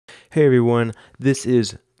Hey everyone, this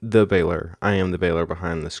is the Baylor. I am the Baylor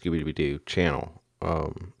behind the Scooby-Doo channel.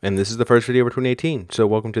 And this is the first video for 2018. So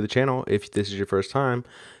welcome to the channel. If this is your first time,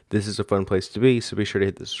 this is a fun place to be. So be sure to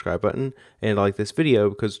hit the subscribe button and like this video,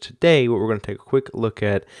 because today what we're going to take a quick look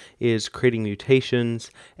at is creating mutations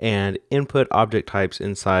and input object types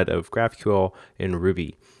inside of GraphQL in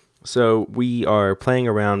Ruby. So we are playing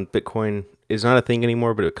around. Bitcoin is not a thing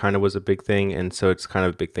anymore, but it kind of was a big thing, and so it's kind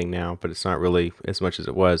of a big thing now, but it's not really as much as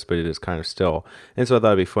it was, but it is kind of still. And so I thought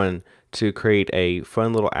it'd be fun to create a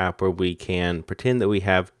fun little app where we can pretend that we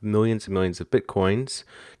have millions and millions of Bitcoins.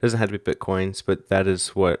 It doesn't have to be Bitcoins, but that is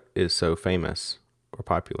what is so famous or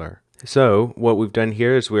popular. So what we've done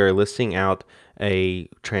here is we are listing out a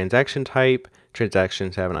transaction type.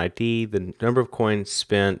 Transactions have an ID, the number of coins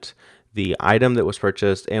spent, the item that was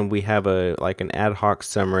purchased, and we have an ad hoc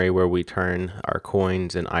summary where we turn our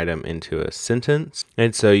coins and item into a sentence.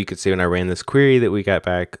 And so you can see when I ran this query that we got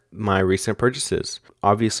back my recent purchases,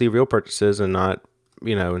 obviously real purchases and not,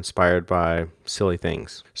 inspired by silly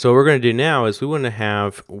things. So what we're going to do now is we want to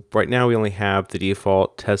have, right now we only have the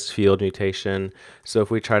default test field mutation. So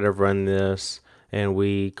if we try to run this and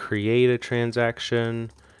we create a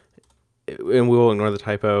transaction, and we will ignore the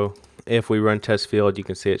typo. If we run test field, you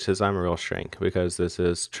can see it says I'm a real string, because this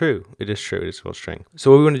is true. It is true. It is a real string. So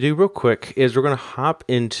what we're going to do real quick is we're going to hop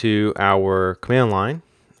into our command line,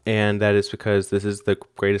 and that is because this is the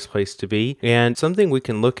greatest place to be. And something we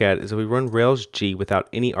can look at is if we run Rails G without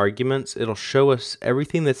any arguments, it'll show us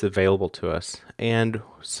everything that's available to us. And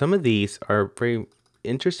some of these are very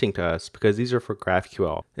interesting to us because these are for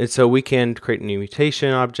GraphQL. And so we can create new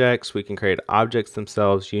mutation objects, we can create objects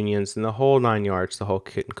themselves, unions, and the whole 9 yards, the whole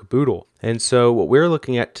kit and caboodle. And so what we're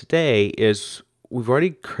looking at today is we've already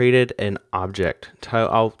created an object.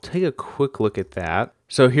 I'll take a quick look at that.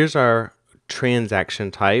 So here's our transaction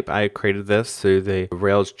type. I created this through the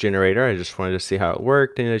Rails generator. I just wanted to see how it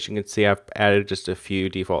worked. And as you can see, I've added just a few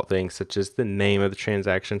default things, such as the name of the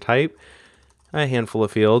transaction type, a handful of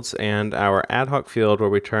fields, and our ad hoc field where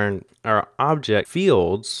we turn our object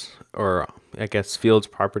fields, or I guess fields,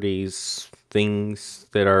 properties, things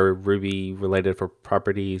that are Ruby related for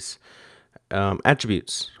properties,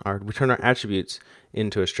 attributes. We turn our attributes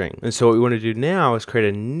into a string. And so what we want to do now is create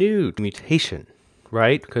a new mutation,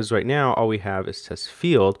 right? Because right now all we have is test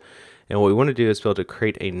field. And what we want to do is be able to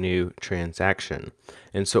create a new transaction.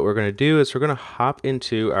 And so what we're going to do is we're going to hop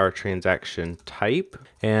into our transaction type.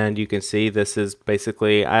 And you can see this is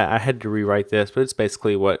basically, I had to rewrite this, but it's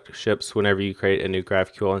basically what ships whenever you create a new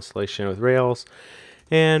GraphQL installation with Rails.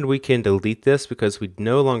 And we can delete this because we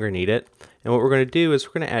no longer need it. And what we're going to do is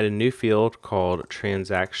we're going to add a new field called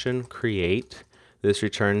transaction create. This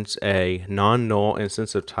returns a non-null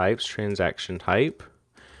instance of types, transaction type.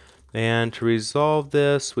 And to resolve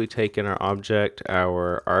this, we take in our object,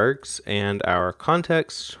 our args, and our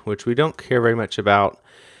context, which we don't care very much about.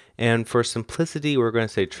 And for simplicity, we're going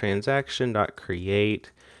to say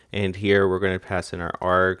transaction.create, and here we're going to pass in our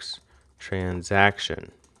args transaction.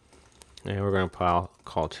 And we're going to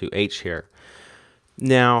call to h here.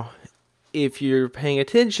 Now, if you're paying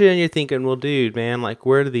attention, you're thinking, well, dude, man, like,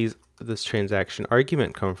 where did this transaction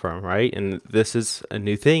argument come from, right? And this is a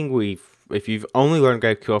new thing. If you've only learned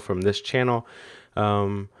GraphQL from this channel,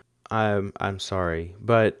 I'm sorry,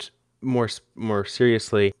 but more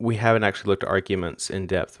seriously, we haven't actually looked at arguments in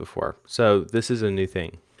depth before. So this is a new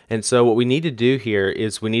thing. And so what we need to do here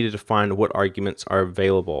is we need to define what arguments are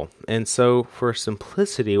available. And so for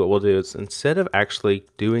simplicity, what we'll do is instead of actually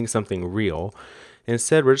doing something real,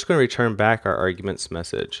 instead we're just going to return back our arguments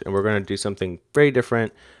message, and we're going to do something very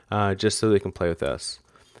different just so they can play with us.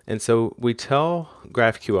 And so we tell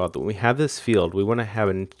GraphQL that when we have this field, we want to have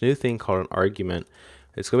a new thing called an argument.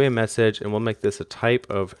 It's going to be a message, and we'll make this a type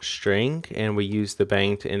of string, and we use the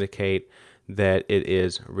bang to indicate that it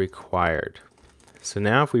is required. So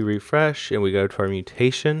now if we refresh and we go to our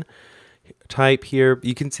mutation type here,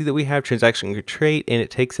 you can see that we have transaction create, and it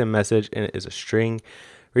takes a message, and it is a string.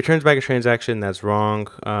 Returns back a transaction. That's wrong.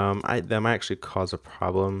 That might actually cause a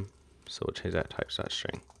problem. So we'll change that type to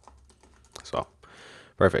string. So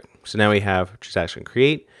perfect. So now we have transaction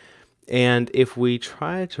create. And if we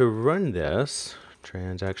try to run this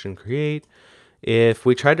transaction create, if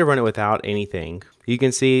we try to run it without anything, you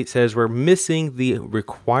can see it says we're missing the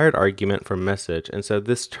required argument from message. And so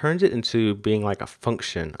this turns it into being like a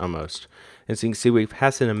function almost. And so you can see we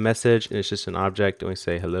pass in a message, and it's just an object, and we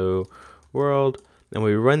say hello world. And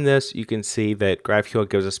when we run this, you can see that GraphQL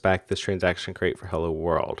gives us back this transaction create for hello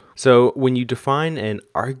world. So when you define an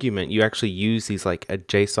argument, you actually use these like a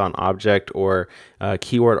JSON object or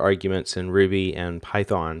keyword arguments in Ruby and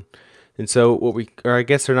Python. And so or I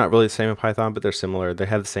guess they're not really the same in Python, but they're similar. They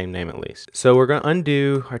have the same name at least. So we're going to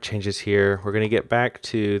undo our changes here. We're going to get back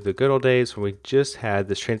to the good old days when we just had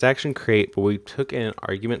this transaction create, but we took in an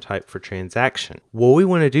argument type for transaction. What we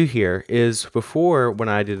want to do here is, before, when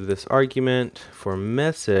I did this argument for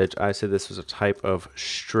message, I said this was a type of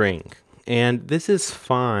string. And this is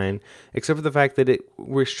fine, except for the fact that it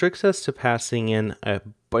restricts us to passing in a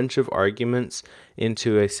bunch of arguments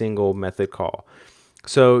into a single method call.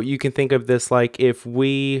 So you can think of this like if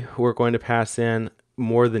we were going to pass in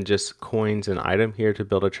more than just coins and item here to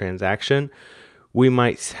build a transaction, we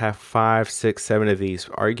might have 5, 6, 7 of these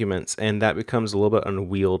arguments, and that becomes a little bit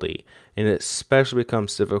unwieldy. And it especially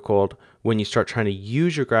becomes difficult when you start trying to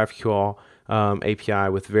use your GraphQL API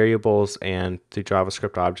with variables and through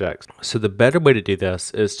JavaScript objects. So the better way to do this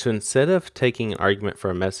is to, instead of taking an argument for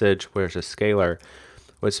a message where it's a scalar,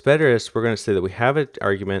 what's better is we're going to say that we have an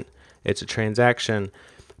argument, it's a transaction,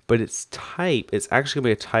 but its type, it's actually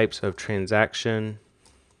going to be a types of transaction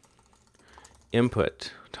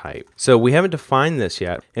input type. So we haven't defined this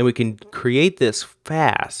yet, and we can create this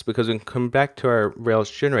fast because we can come back to our Rails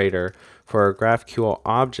generator for our GraphQL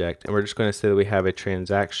object, and we're just going to say that we have a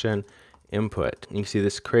transaction input. You can see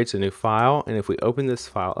this creates a new file, and if we open this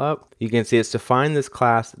file up, you can see it's defined this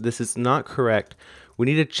class. This is not correct. We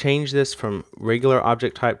need to change this from regular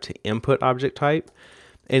object type to input object type.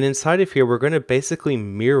 And inside of here, we're going to basically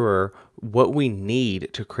mirror what we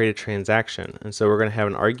need to create a transaction. And so we're going to have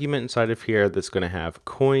an argument inside of here that's going to have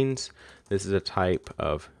coins. This is a type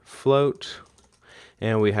of float.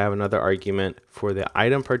 And we have another argument for the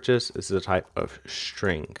item purchase. This is a type of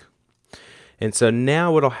string. And so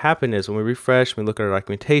now what will happen is when we refresh, we look at our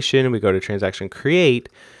documentation, and we go to transaction create,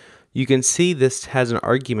 you can see this has an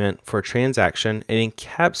argument for a transaction and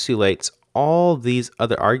encapsulates all these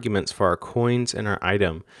other arguments for our coins and our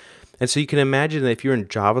item. And so you can imagine that if you're in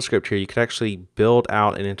JavaScript here, you could actually build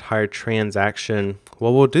out an entire transaction.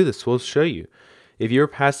 Well, we'll do this. We'll show you. If you're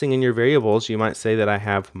passing in your variables, you might say that I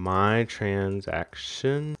have my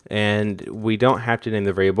transaction, and we don't have to name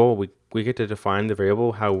the variable. We get to define the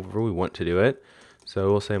variable however we want to do it.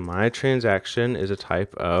 So we'll say my transaction is a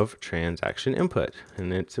type of transaction input,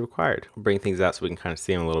 and it's required. We'll bring things out so we can kind of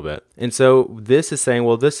see them a little bit. And so this is saying,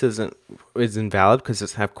 well, this is invalid because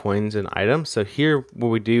it's have coins and items. So here, what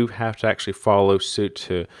we do have to actually follow suit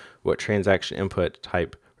to what transaction input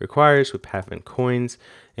type requires. We pass in coins,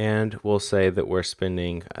 and we'll say that we're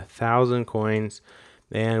spending 1,000 coins.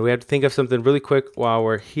 And we have to think of something really quick while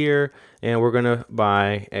we're here, and we're going to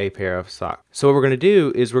buy a pair of socks. So what we're going to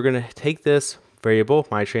do is we're going to take this variable,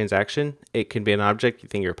 my transaction. It can be an object. You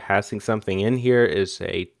think you're passing something in here is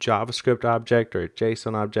a JavaScript object or a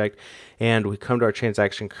JSON object. And we come to our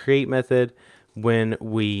transaction create method. When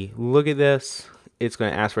we look at this, it's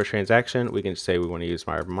going to ask for a transaction. We can say we want to use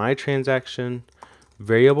my transaction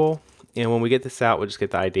variable. And when we get this out, we'll just get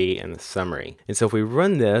the ID and the summary. And so if we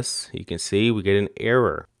run this, you can see we get an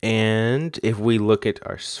error. And if we look at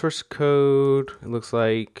our source code, it looks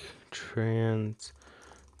like transaction.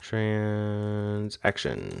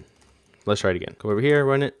 Let's try it again. Go over here,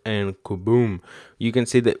 run it, and kaboom. You can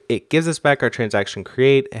see that it gives us back our transaction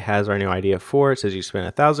create. It has our new ID of 4. It says you spent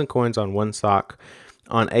 1,000 coins on one sock,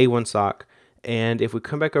 on one sock. And if we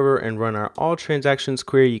come back over and run our all transactions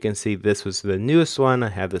query, you can see this was the newest one. I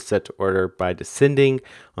have this set to order by descending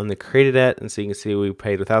on the created at. And so you can see we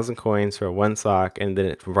paid 1,000 coins for one sock, and then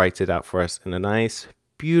it writes it out for us in a nice,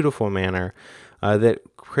 beautiful manner that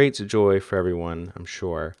creates joy for everyone, I'm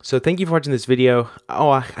sure. So thank you for watching this video. Oh,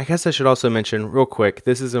 I guess I should also mention real quick,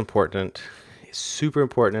 this is important. It's super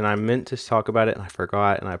important, and I meant to talk about it and I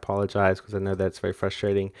forgot, and I apologize because I know that's very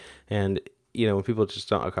frustrating. And you know, when people just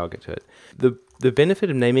don't, okay, I'll get to it. The benefit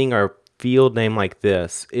of naming our field name like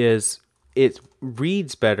this is it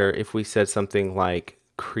reads better if we said something like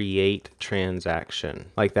create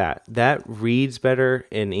transaction, like that. That reads better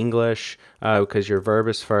in English because your verb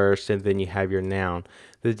is first and then you have your noun.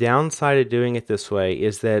 The downside of doing it this way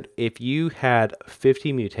is that if you had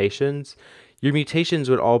 50 mutations, your mutations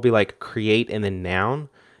would all be like create and then noun.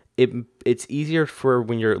 It's easier for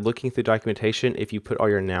when you're looking through documentation if you put all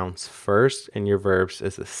your nouns first and your verbs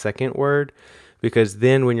as the second word, because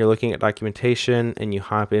then when you're looking at documentation and you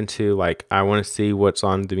hop into like, I want to see what's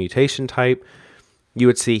on the mutation type, you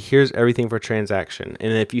would see here's everything for transaction.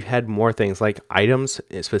 And if you had more things like items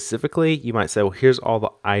specifically, you might say, well, here's all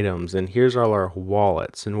the items and here's all our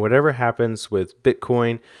wallets, and whatever happens with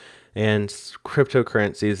Bitcoin and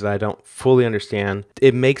cryptocurrencies that I don't fully understand,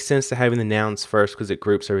 it makes sense to having the nouns first because it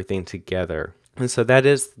groups everything together. And so that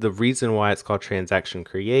is the reason why it's called transaction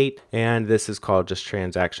create, and this is called just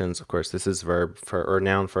transactions. Of course, this is verb for or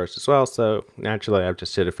noun first as well. So naturally, I've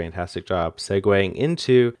just did a fantastic job segueing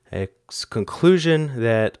into a conclusion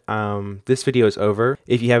that this video is over.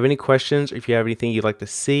 If you have any questions, or if you have anything you'd like to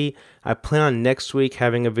see, I plan on next week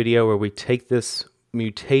having a video where we take this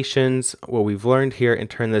mutations, what we've learned here, and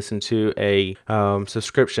turn this into a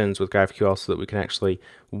subscriptions with GraphQL so that we can actually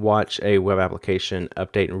watch a web application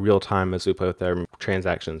update in real time as we play with their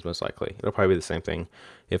transactions. Most likely it'll probably be the same thing.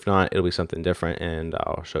 If not, it'll be something different, and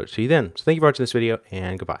I'll show it to you then. So thank you for watching this video,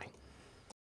 and goodbye.